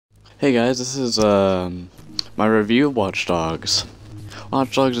Hey guys, this is my review of Watch Dogs.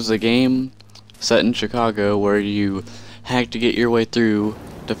 Watch Dogs is a game set in Chicago where you hack to get your way through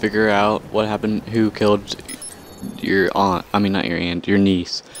to figure out what happened, who killed your aunt, not your aunt, your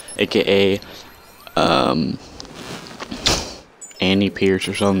niece, aka Annie Pierce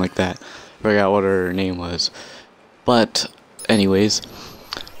or something like that. Forgot what her name was. But anyways,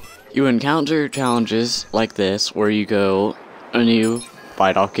 you encounter challenges like this where you go and you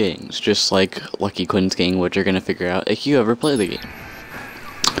fight off gangs, just like Lucky Quinn's gang, which you're gonna figure out if you ever play the game.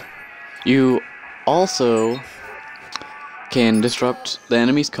 You also can disrupt the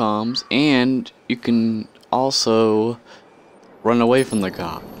enemy's comms, and you can also run away from the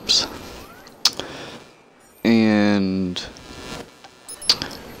cops. And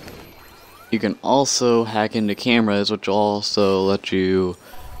you can also hack into cameras, which will also let you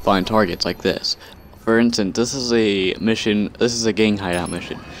find targets like this. For instance, this is a mission, this is a gang hideout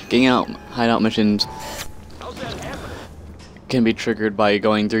mission. Hideout missions can be triggered by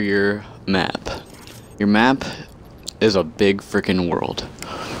going through your map. Your map is a big freaking world.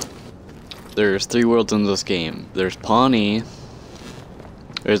 There's 3 worlds in this game. There's Pawnee,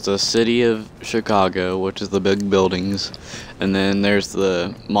 there's the city of Chicago, which is the big buildings, and then there's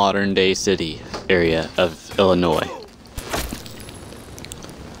the modern day city area of Illinois.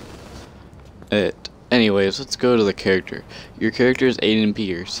 Anyways, let's go to the character. Your character is Aiden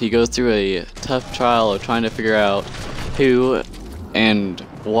Pierce. He goes through a tough trial of trying to figure out who and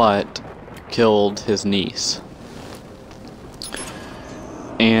what killed his niece.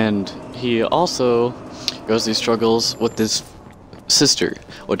 And he also goes through struggles with his sister,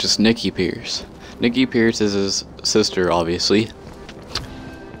 which is Nikki Pierce. Nikki Pierce is his sister, obviously,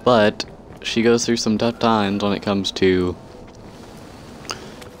 but she goes through some tough times when it comes to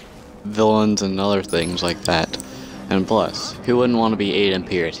villains and other things like that. And plus, who wouldn't want to be Aiden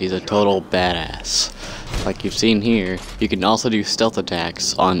Pierce? He's a total badass. Like you've seen here, you can also do stealth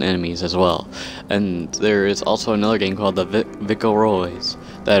attacks on enemies as well. And there is also another game called the Vico Roys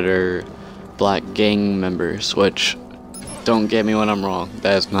that are black gang members, which, don't get me when I'm wrong,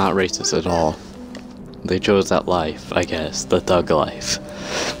 that is not racist at all. They chose that life, I guess, the thug life.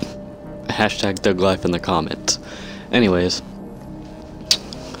 Hashtag thug life in the comments. Anyways,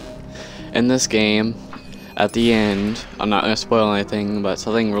 in this game, at the end, I'm not going to spoil anything, but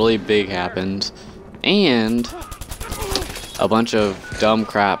something really big happens, and a bunch of dumb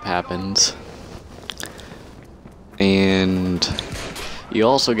crap happens, and you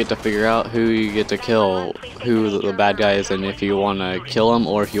also get to figure out who you get to kill, who the bad guy is, and if you want to kill him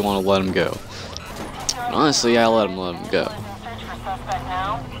or if you want to let him go. Honestly, I let him go.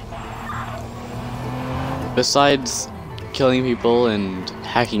 Besides killing people and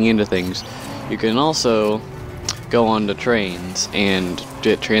hacking into things, you can also go on to trains and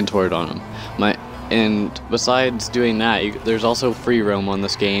get transported on them. And besides doing that, there's also free roam on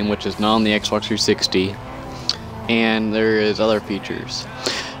this game, which is not on the Xbox 360, and there is other features.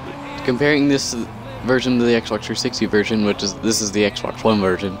 Comparing this version to the Xbox 360 version, this is the Xbox One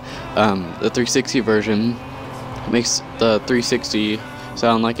version, the 360 version makes the 360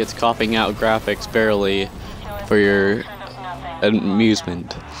 sound like it's coughing out graphics barely for your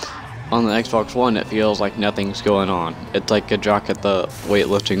amusement. On the Xbox One, it feels like nothing's going on. It's like a jock at the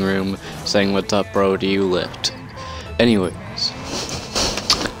weightlifting room saying, "What's up, bro? Do you lift?" Anyways,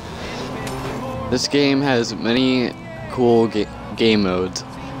 this game has many cool game modes,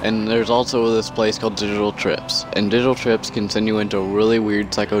 and there's also this place called Digital Trips. And Digital Trips can send you into really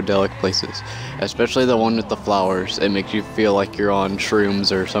weird psychedelic places, especially the one with the flowers. It makes you feel like you're on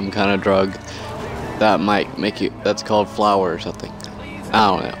shrooms or some kind of drug that might make you, that's called flower or something. I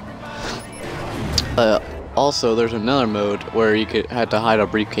don't know. Also, there's another mode where you had to hide a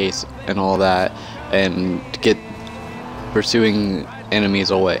briefcase and all that, and get pursuing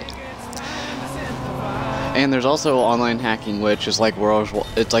enemies away. And there's also online hacking, which is like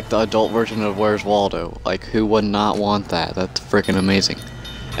it's like the adult version of Where's Waldo. Like, who would not want that? That's freaking amazing.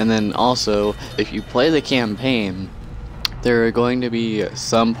 And then also, if you play the campaign, there are going to be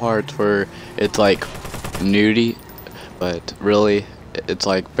some parts where it's like nudie, but really it's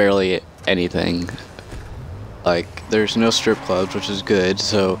like barely anything. Like, there's no strip clubs, which is good,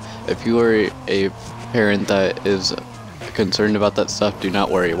 so if you are a parent that is concerned about that stuff, do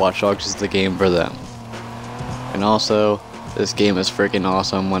not worry. Watch Dogs is the game for them. And also, this game is freaking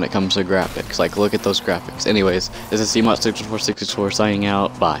awesome when it comes to graphics. Like, look at those graphics. Anyways, this is CMOT64664 signing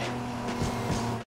out. Bye.